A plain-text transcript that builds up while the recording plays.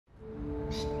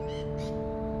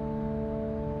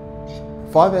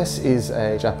5S is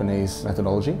a Japanese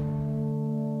methodology.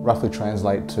 Roughly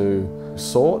translate to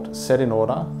sort, set in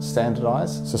order,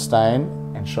 standardise, sustain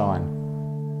and shine.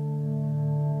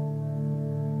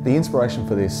 The inspiration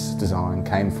for this design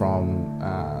came from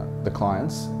the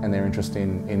clients and their interest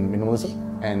in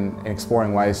minimalism and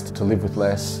exploring ways to live with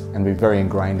less and be very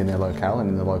ingrained in their locale and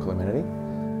in the local amenity.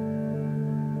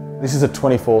 This is a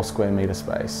 24 square metre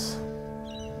space.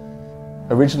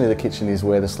 Originally the kitchen is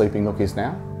where the sleeping nook is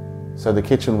now. So the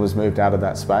kitchen was moved out of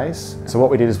that space. So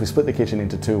what we did is we split the kitchen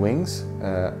into two wings,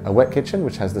 a wet kitchen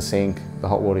which has the sink, the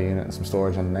hot water unit and some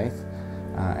storage underneath,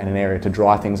 and an area to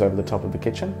dry things over the top of the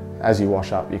kitchen. As you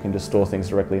wash up you can just store things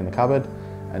directly in the cupboard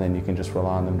and then you can just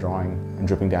rely on them drying and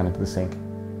dripping down into the sink.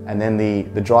 And then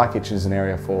the dry kitchen is an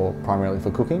area primarily for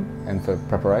cooking and for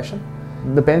preparation.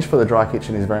 The bench for the dry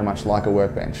kitchen is very much like a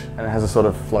workbench and it has a sort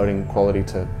of floating quality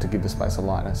to give the space a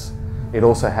lightness. It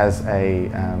also has a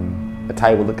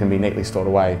table that can be neatly stored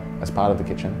away as part of the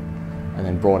kitchen and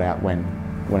then brought out when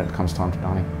it comes time to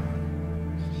dining.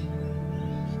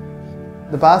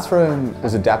 The bathroom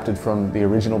was adapted from the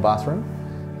original bathroom.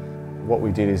 What we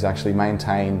did is actually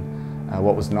maintain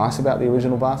what was nice about the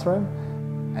original bathroom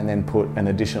and then put an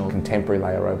additional contemporary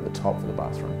layer over the top for the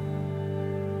bathroom.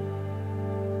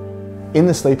 In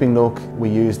the sleeping nook, we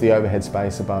use the overhead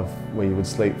space above where you would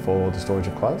sleep for the storage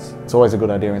of clothes. It's always a good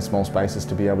idea in small spaces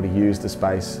to be able to use the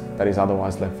space that is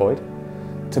otherwise left void.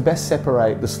 To best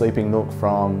separate the sleeping nook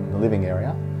from the living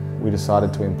area, we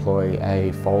decided to employ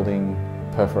a folding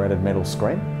perforated metal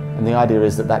screen. And the idea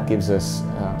is that that gives us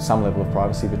some level of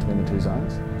privacy between the two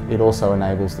zones. It also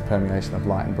enables the permeation of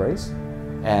light and breeze.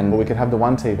 And we could have the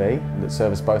one TV that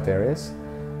serviced both areas.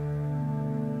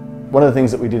 One of the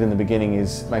things that we did in the beginning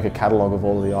is make a catalogue of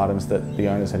all of the items that the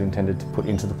owners had intended to put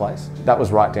into the place. That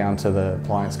was right down to the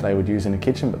appliance they would use in the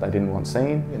kitchen but they didn't want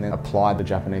seen, and then applied the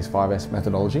Japanese 5S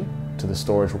methodology to the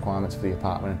storage requirements for the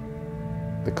apartment.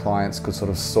 The clients could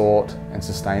sort of sort and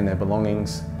sustain their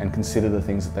belongings and consider the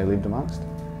things that they lived amongst.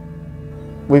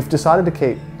 We've decided to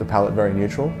keep the palette very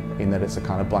neutral in that it's a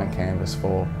kind of blank canvas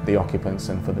for the occupants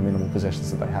and for the minimal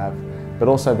possessions that they have, but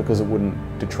also because it wouldn't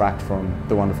detract from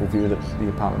the wonderful view that the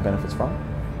apartment benefits from.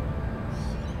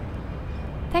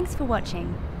 Thanks for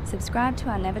watching. Subscribe to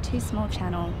our Never Too Small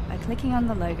channel by clicking on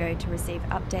the logo to receive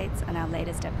updates on our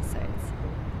latest episodes.